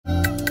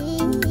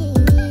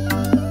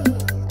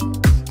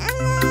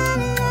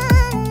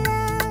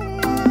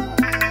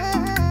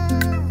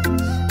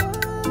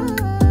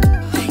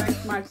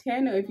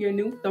if you're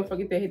new, don't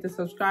forget to hit the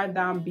subscribe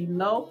down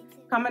below.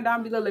 Comment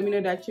down below, let me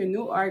know that you're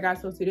new. Alright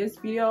guys, so to this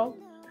video,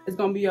 it's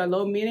gonna be a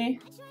little mini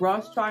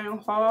Ross try on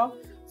haul.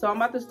 So I'm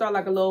about to start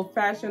like a little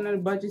fashion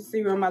and budget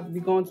series. I'm about to be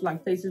going to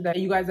like places that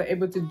you guys are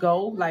able to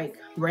go, like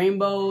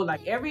Rainbow,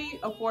 like every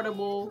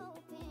affordable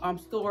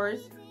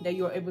stores that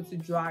you're able to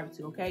drive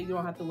to. Okay, you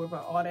don't have to worry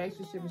about all the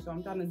extra shipping. So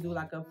I'm trying to do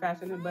like a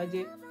fashion and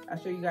budget. I'll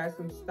show you guys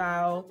some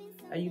style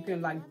that you can,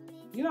 like,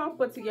 you know,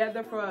 put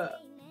together for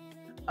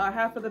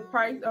half of the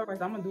price. All right,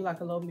 so I'm gonna do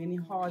like a little mini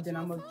haul, then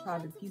I'm gonna try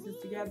the pieces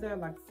together,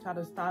 like try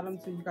to style them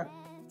so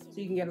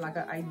you can get like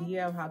an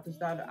idea of how to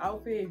style the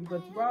outfit if you go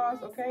to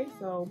Ross. Okay,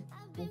 so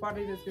before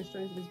I just get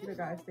straight into this video,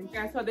 guys, thank you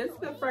guys. So this is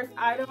the first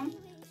item.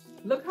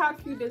 Look how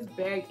cute this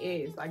bag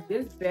is. Like,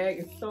 this bag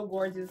is so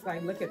gorgeous.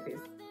 Like, look at this.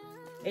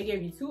 They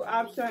gave you two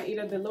options,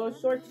 either the little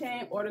short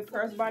chain or the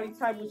crossbody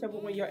type, whichever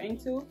one you're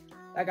into.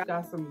 Like, I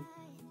got some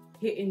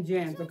hidden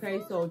gems.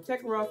 Okay, so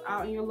check Ross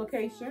out in your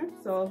location.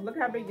 So look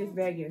how big this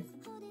bag is.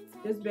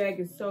 This bag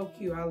is so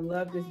cute. I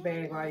love this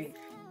bag. Like,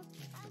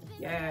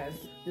 yes,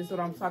 this is what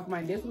I'm talking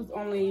about. This was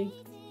only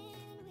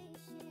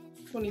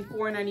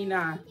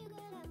 $24.99.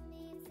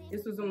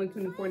 This was only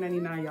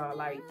 $24.99, y'all.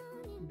 Like,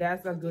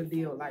 that's a good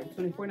deal. Like,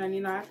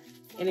 $24.99,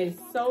 and it's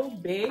so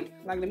big.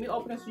 Like, let me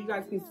open it so you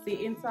guys can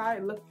see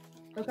inside. Look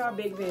how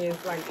big it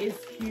is. Like,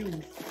 it's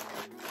huge.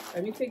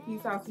 Let me take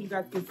these out so you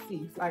guys can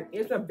see. Like,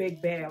 it's a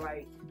big bag.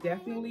 Like,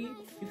 definitely,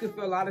 you can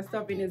fit a lot of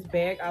stuff in this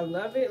bag. I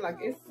love it. Like,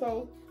 it's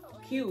so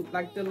cute.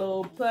 Like, the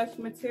little plush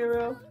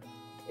material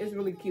is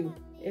really cute.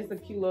 It's a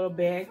cute little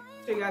bag.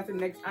 Show you guys the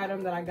next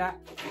item that I got.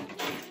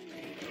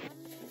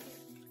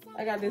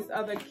 I got this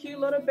other cute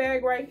little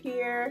bag right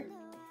here.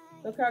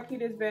 Look how cute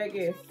this bag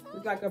is.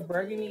 It's like a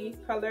burgundy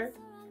color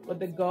with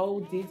the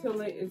gold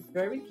detailing. It's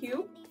very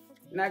cute.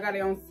 And I got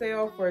it on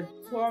sale for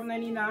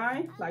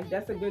 $12.99. Like,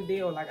 that's a good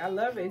deal. Like, I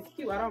love it. It's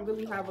cute. I don't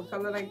really have a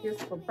color like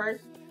this for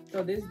purse.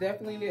 So this is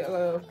definitely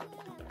a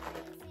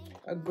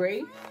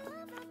gray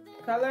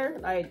color.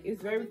 Like,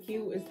 it's very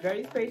cute. It's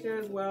very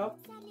spacious as well.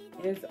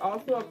 And it's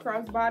also a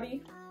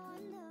crossbody.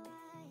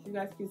 You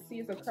guys can see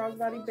it's a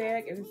crossbody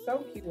bag, and it's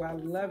so cute. I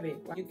love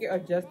it. Like, you can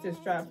adjust the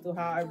straps to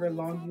however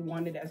long you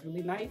want it. That's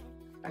really nice.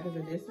 Like I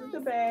said, this is the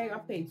bag. I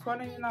paid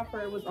 $12.99 for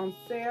it. It was on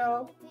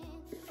sale.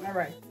 All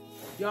right,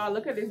 y'all,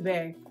 look at this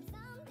bag.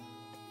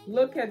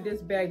 Look at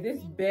this bag. This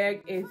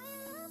bag is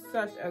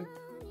such a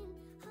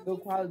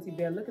good quality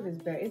bag. Look at this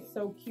bag. It's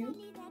so cute.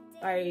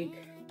 Like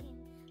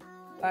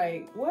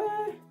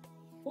what?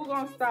 Who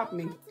gonna stop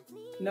me?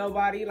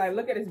 Nobody. Like,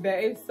 look at this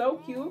bag. It's so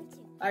cute.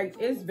 Like,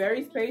 it's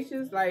very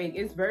spacious. Like,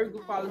 it's very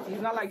good quality.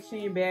 It's not like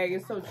Shein bag.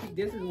 It's so cheap.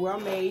 This is well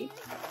made.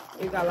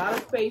 It's got a lot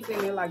of space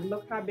in it. Like,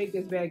 look how big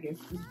this bag is.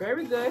 It's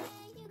very good.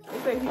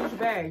 It's a huge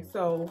bag.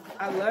 So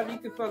I love you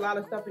can fit a lot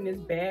of stuff in this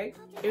bag.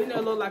 Even though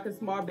it looks like a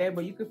small bag,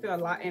 but you can fit a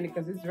lot in it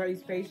because it's very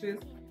spacious.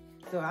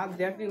 So I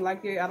definitely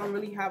like it. I don't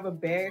really have a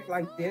bag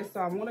like this,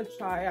 so I'm gonna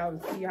try it out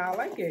and see how I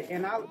like it.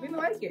 And I really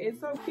like it. It's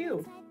so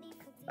cute.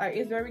 Like,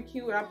 it's very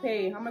cute. I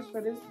paid how much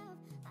for this?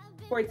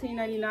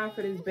 $14.99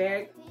 for this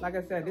bag. Like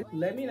I said,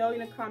 let me know in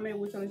the comment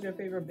which one is your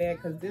favorite bag,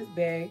 because this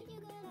bag,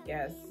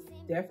 yes,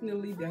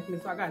 definitely.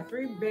 So I got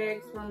 3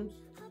 bags from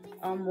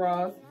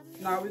Ross.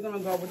 Now we're gonna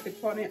go with the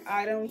clothing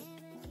items.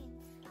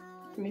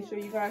 Let me show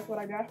you guys what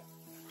I got.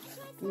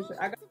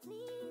 I got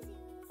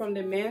from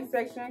the men's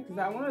section, because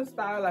I want to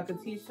style like a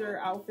t-shirt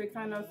outfit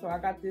kind of. So I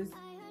got this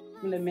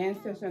from the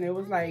men's section. It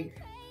was like,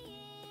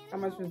 how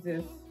much was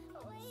this?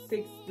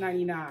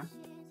 $6.99.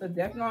 So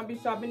definitely I'll be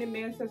shopping in the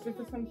men's section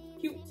for some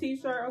cute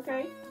t-shirt,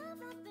 okay?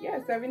 Yeah,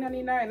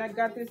 $7.99. And I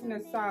got this in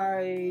a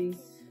size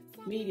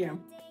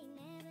medium.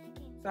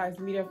 Size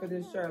medium for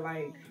this shirt.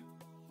 Like,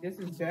 this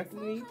is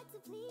definitely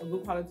a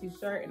good quality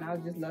shirt, and I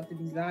just love the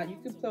design. You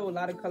can put a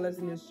lot of colors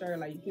in this shirt.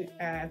 Like, you can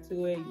add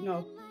to it, you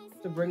know,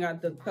 to bring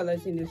out the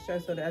colors in this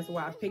shirt. So that's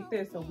why I picked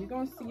this. So we're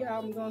gonna see how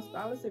I'm gonna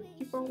style this. So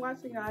keep on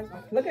watching, guys.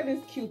 Look at this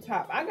cute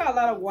top. I got a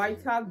lot of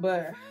white tops,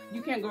 but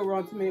you can't go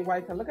wrong too many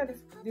white tops. Look at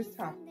this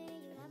top.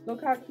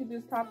 Look how cute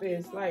this top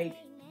is. Like,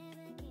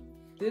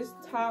 this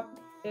top,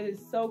 it is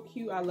so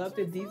cute. I love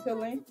the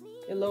detailing.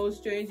 A little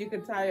strange. You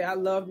can tie it. I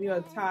love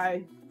your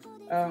tie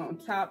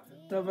top,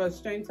 of a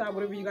string top,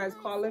 whatever you guys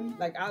call them.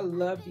 Like, I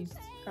love these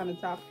kind of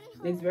tops.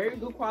 It's very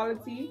good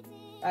quality.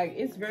 Like,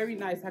 it's very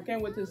nice. I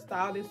can't wait to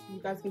style this.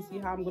 You guys can see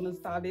how I'm gonna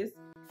style this.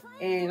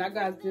 And I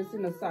got this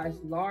in a size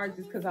large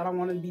just because I don't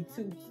want to be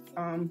too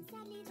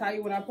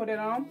tight when I put it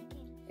on.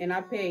 And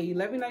I paid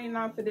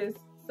 $11.99 for this.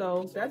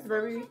 So that's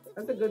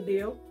a good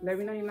deal.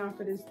 $11.99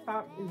 for this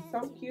top is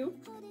so cute.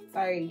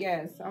 Like,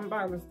 yes, I'm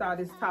about to style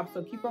this top.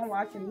 So keep on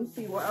watching. Let's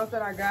see what else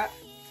that I got.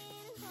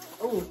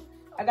 Oh,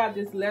 I got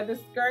this leather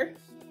skirt.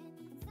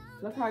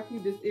 Look how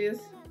cute this is.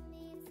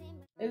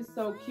 It's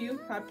so cute.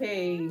 I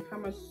paid, how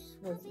much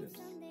was this?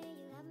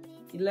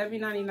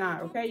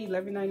 $11.99. Okay,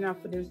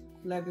 $11.99 for this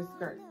leather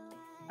skirt.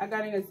 I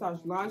got it in a size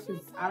large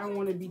because I don't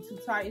want to be too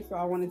tight, so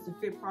I want it to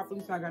fit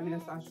properly. So I got it in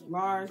a size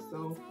large.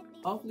 So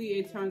hopefully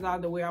it turns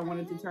out the way I want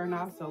it to turn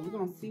out. So we're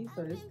gonna see.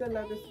 So this is the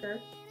leather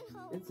skirt.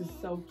 This is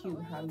so cute.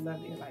 I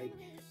love it. Like,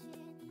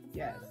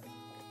 yes.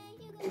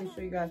 Let me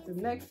show you guys the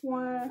next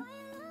one.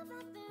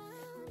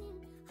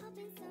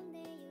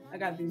 I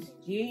got these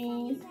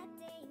jeans.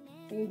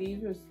 I think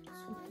these was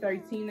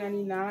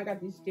 $13.99. I got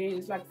these jeans.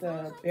 It's like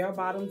the bell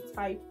bottom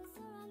type.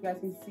 You guys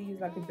can see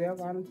it's like a bell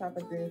bottom type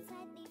of this.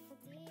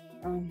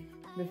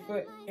 The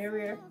foot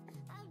area.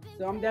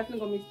 So I'm definitely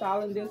gonna be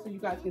styling this so you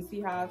guys can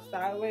see how I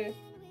style it.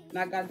 And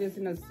I got this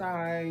in a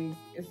size,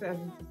 it says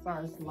it's a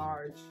size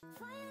large.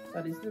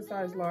 So this is a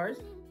size large.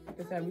 Like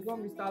I said, we're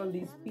gonna be styling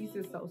these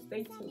pieces, so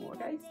stay tuned,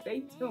 okay?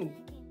 Stay tuned.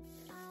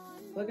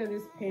 Look at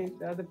this pin,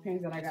 the other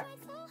pins that I got.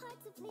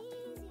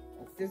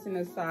 This in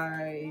a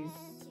size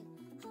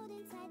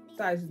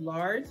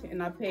large,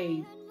 and I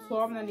paid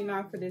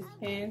 $12.99 for this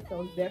pin,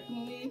 so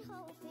definitely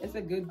it's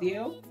a good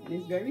deal. And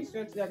it's very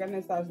stretchy. I got in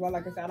a size large.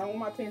 Like I said, I don't want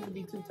my pins to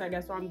be too tight.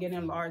 That's why I'm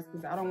getting large,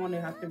 because I don't want to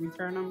have to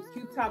return them.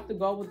 Cute top to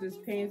go with this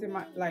pins in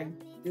my, like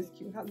this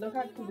cute. Look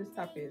how cute this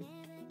top is.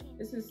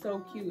 This is so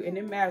cute, and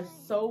it matches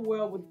so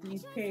well with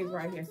these pins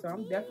right here. So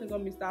I'm definitely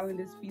gonna be styling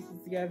these pieces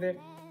together.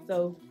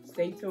 So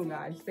stay tuned,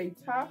 guys. Stay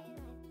top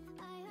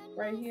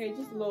right here,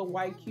 just a little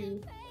white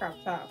cute crop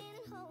top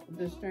with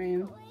the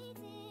string.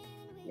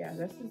 Yeah,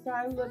 that's the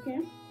side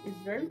looking. It's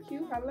very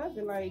cute. I love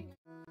it. Like,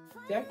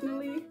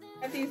 definitely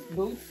got these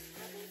boots,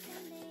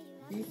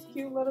 these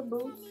cute little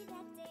boots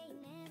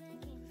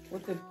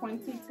with the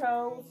pointy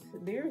toes.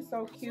 They're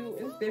so cute.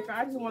 It's different.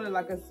 I just wanted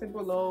like a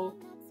simple little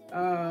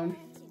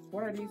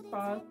what are these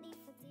called?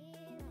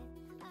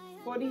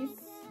 40s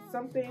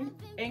something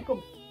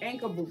ankle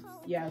boots.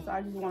 Yeah, so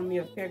I just wanted me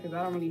a pair because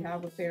I don't really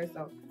have a pair.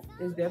 So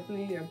it's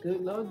definitely a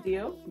good little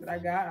deal that I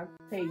got. I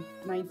paid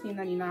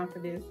 $19.99 for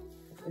this.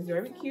 It's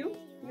very cute.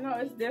 You know,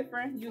 it's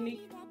different,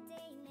 unique.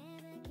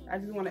 I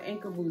just want an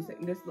ankle boots,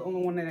 and this is the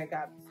only one that I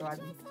got, so I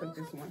just took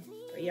this one.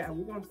 But yeah,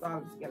 we're gonna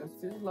style this together.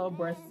 So this little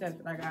brush set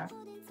that I got.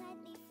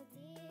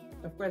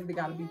 Of course, they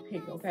gotta be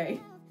pink, okay?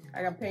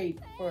 I got paid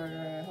for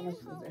how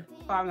much was it?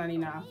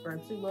 $5.99 for a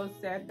 2 little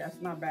set.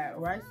 That's not bad,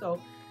 all right?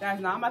 So guys,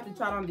 now I'm about to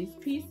try on these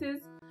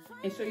pieces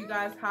and show you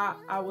guys how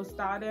I will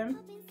style them.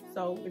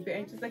 So if you're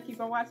interested,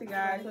 keep on watching,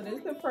 guys. So this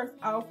is the first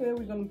outfit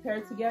we're gonna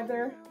pair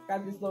together.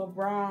 Got this little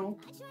brown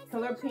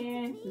color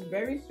pin. It's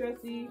very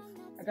stretchy.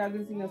 I got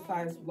this in a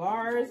size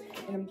large,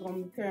 and I'm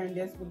gonna be pairing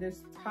this with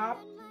this top.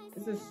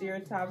 It's a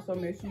sheer top, so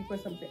make sure you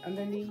put something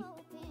underneath.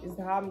 This is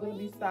how I'm gonna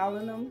be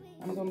styling them.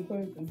 I'm gonna put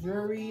in some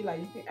jewelry,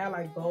 like you can add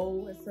like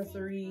gold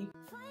accessory,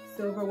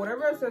 silver,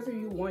 whatever accessory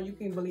you want. You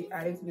can really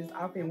add it to this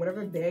outfit, and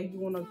whatever bag you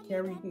want to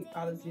carry, you can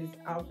add it to this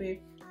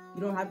outfit. You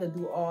don't have to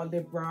do all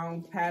the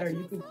brown pattern.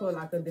 You can put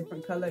like a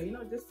different color, you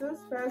know, just to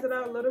spaz it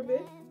out a little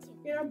bit.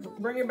 You know,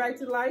 bring it back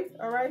to life.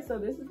 All right, so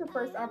this is the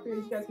first outfit.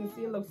 As you guys can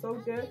see, it looks so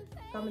good.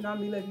 Comment down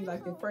below if you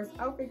like the first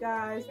outfit,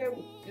 guys.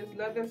 This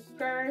leather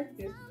skirt,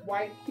 this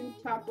white cute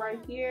top right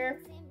here,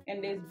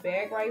 and this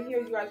bag right here.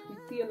 You guys can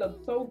see it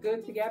looks so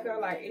good together.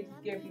 Like, it's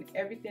giving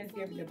everything. It's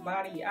giving the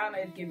body,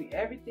 it's giving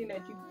everything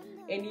that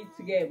it needs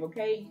to give.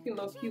 Okay, you can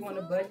look cute on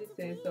the budget.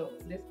 So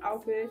this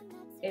outfit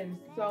is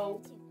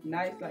so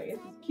nice. Like,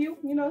 it's just cute,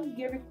 you know, it's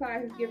giving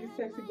class, it's giving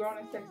sexy, grown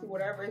and sexy,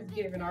 whatever it's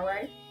giving. All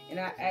right, and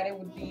I added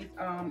with these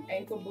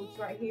ankle boots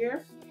right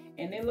here,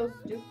 and it looks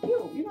just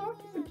cute, you know.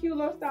 It's a cute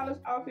little stylish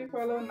outfit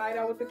for a little night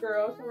out with the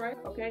girls. All right,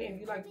 okay, and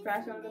if you like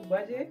fashion on the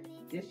budget,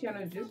 this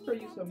channel is just for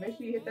you, so make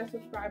sure you hit that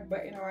subscribe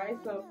button. All right,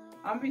 so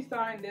I'm gonna be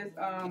styling this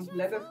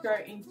leather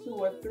skirt in 2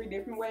 or 3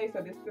 different ways.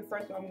 So this is the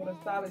first one I'm gonna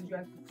style. As you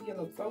guys can see, it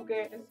looks so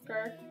good. This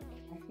skirt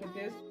with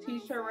this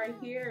t-shirt right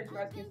here, as you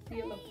guys can see,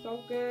 it looks so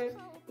good.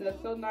 It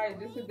looks so nice.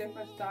 This is a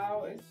different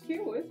style. It's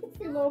cute. It's a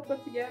cute little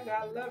put together.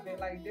 I love it.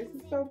 Like, this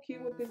is so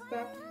cute with this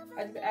stuff.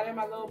 I just added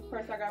my little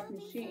purse I got from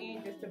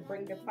Shein just to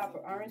bring the pop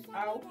of orange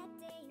out.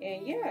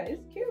 And yeah,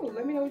 it's cute.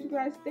 Let me know what you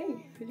guys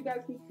think. As you guys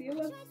can see, it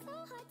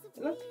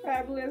looks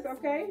fabulous.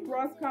 Okay,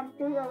 Ross come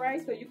through. All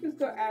right, so you can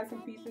still add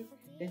some pieces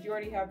that you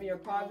already have in your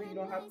closet. You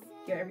don't have to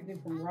get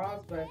everything from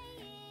Ross, but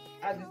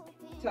I just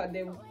thought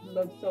they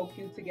look so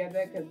cute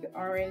together because the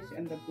orange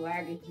and the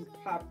black, it just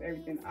pops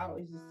everything out.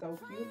 It's just so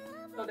cute.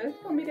 So this is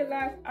gonna be the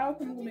last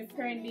outfit. I'm gonna be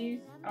pairing these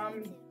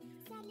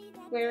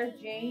flare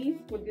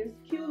jeans with this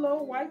cute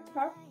little white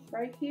top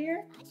right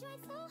here.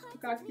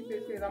 Look how cute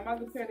this is. I'm about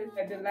to pair this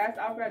at the last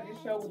outfit I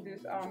just showed with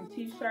this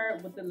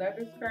t-shirt with the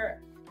leather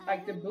skirt.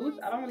 Like the boots,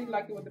 I don't really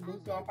like it with the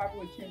boots, so I'm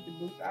probably would change the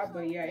boots out.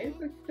 But yeah, it's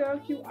a still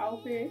cute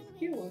outfit. It's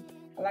cute.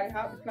 I like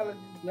how the colors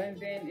just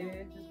blends in, and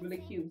it's just really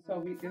cute.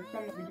 So just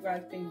tell me what you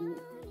guys think.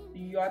 Do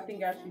y'all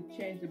think I should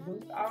change the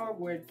boots out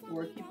or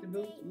keep the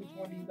boots? Which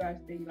one do you guys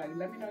think? Like,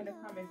 let me know in the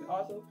comments. And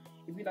also,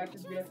 if you like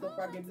this video so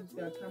far, give this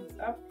video a thumbs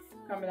up.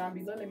 Comment down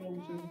below. Let me know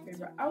which one's your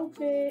favorite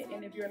outfit.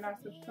 And if you're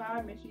not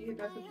subscribed, make sure you hit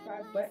that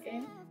subscribe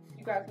button.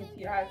 You guys can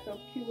see how so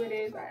cute it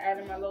is. I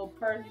added my little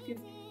purse. You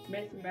can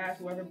mix and match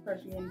whatever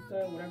purse you want to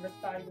put, whatever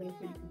style you want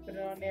to put, you can put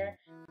it on there.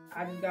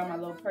 I just got my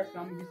little purse, so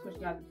I'm going to be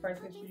switching out the purse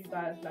and show you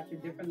guys like the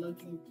different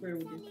looks you can create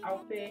with this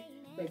outfit.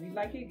 So if you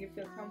like it, give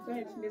it a thumbs up.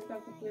 If you missed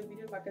some complete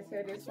videos, like I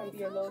said, it's going to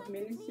be a little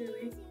mini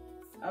series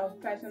of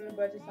fashion on the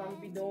budget. So I'm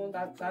going to be doing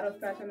a lot of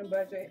fashion on the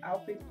budget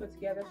outfits put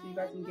together, so you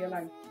guys can get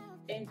like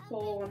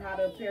info on how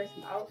to pair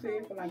some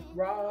outfit for like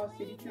Raw,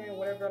 City Trend,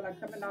 whatever, like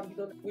coming down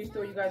below. Which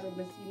store you guys want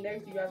to see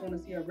next? Do you guys want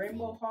to see a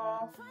Rainbow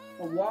haul,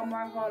 a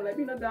Walmart haul? Let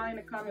me know down in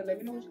the comment. Let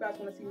me know what you guys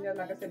want to see next.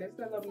 Like I said, this is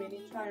a little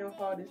mini try on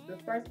haul. This is the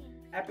first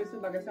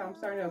episode. Like I said, I'm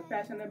starting a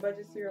fashion and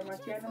budget series on my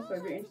channel. So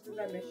if you're interested in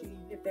that, make sure you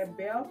hit that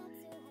bell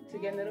to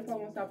get notified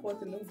once I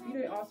post a new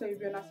video. And also, if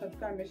you're not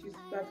subscribed, make sure you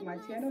subscribe to my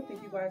channel.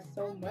 Thank you guys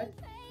so much.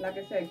 Like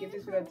I said, give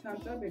this video a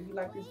thumbs up if you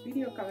like this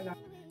video coming out.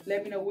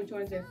 Let me know which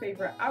one's your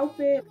favorite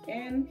outfit.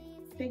 And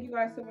thank you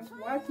guys so much for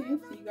watching.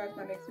 See you guys in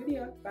my next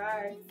video.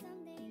 Bye.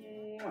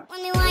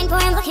 Only wine for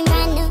I'm looking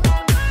brand new.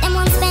 Them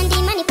won't spend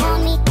the money for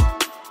me.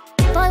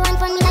 Boy, one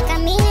for me like I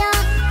mean.